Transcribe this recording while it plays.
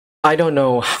I don't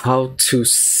know how to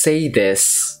say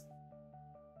this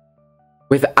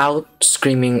without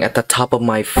screaming at the top of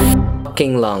my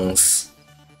fucking lungs.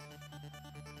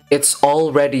 It's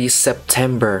already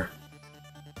September.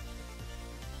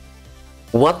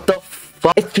 What the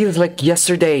fuck? It feels like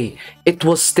yesterday. It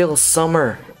was still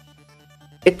summer.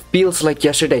 It feels like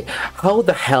yesterday. How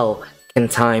the hell can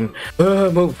time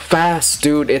move fast,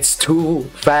 dude? It's too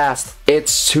fast.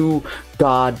 It's too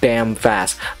goddamn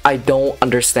fast. I don't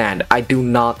understand. I do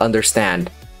not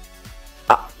understand.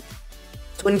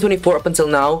 2024 up until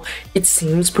now, it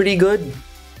seems pretty good.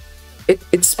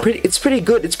 It's pretty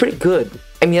good. It's pretty good.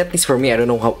 I mean, at least for me. I don't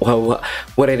know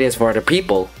what it is for other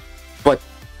people, but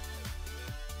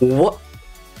what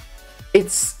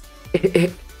it's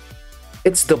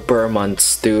the Burr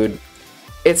months, dude.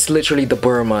 It's literally the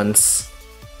Burr months.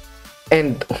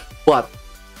 And what,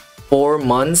 4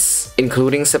 months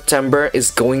including September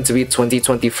is going to be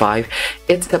 2025.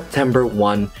 It's September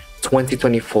 1,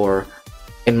 2024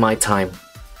 in my time.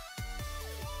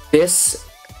 This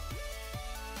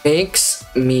makes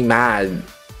me mad.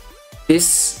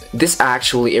 This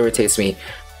actually irritates me.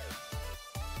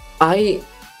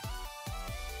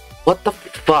 What the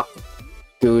fuck,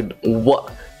 dude?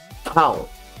 What?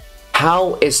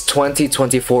 How is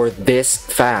 2024 this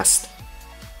fast?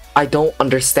 I don't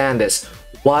understand this.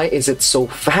 Why is it so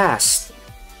fast?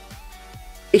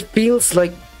 It feels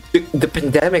like the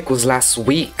pandemic was last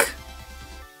week.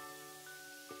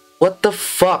 What the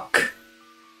fuck?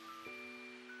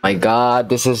 My god,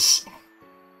 this is...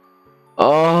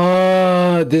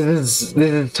 Oh, this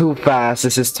is too fast.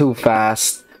 This is too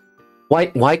fast.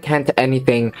 Why can't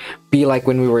anything be like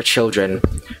when we were children?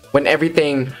 When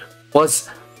everything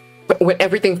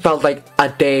felt like a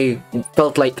day,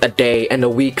 and a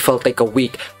week felt like a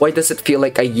week. Why does it feel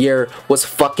like a year was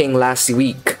fucking last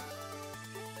week?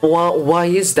 Why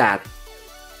is that?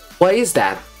 Why is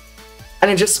that? And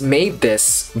I just made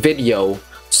this video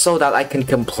so that I can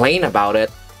complain about it,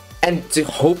 and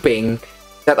hoping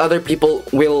that other people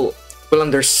will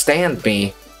understand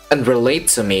me and relate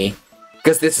to me,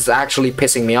 because this is actually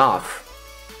pissing me off.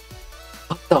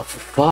 What the fuck?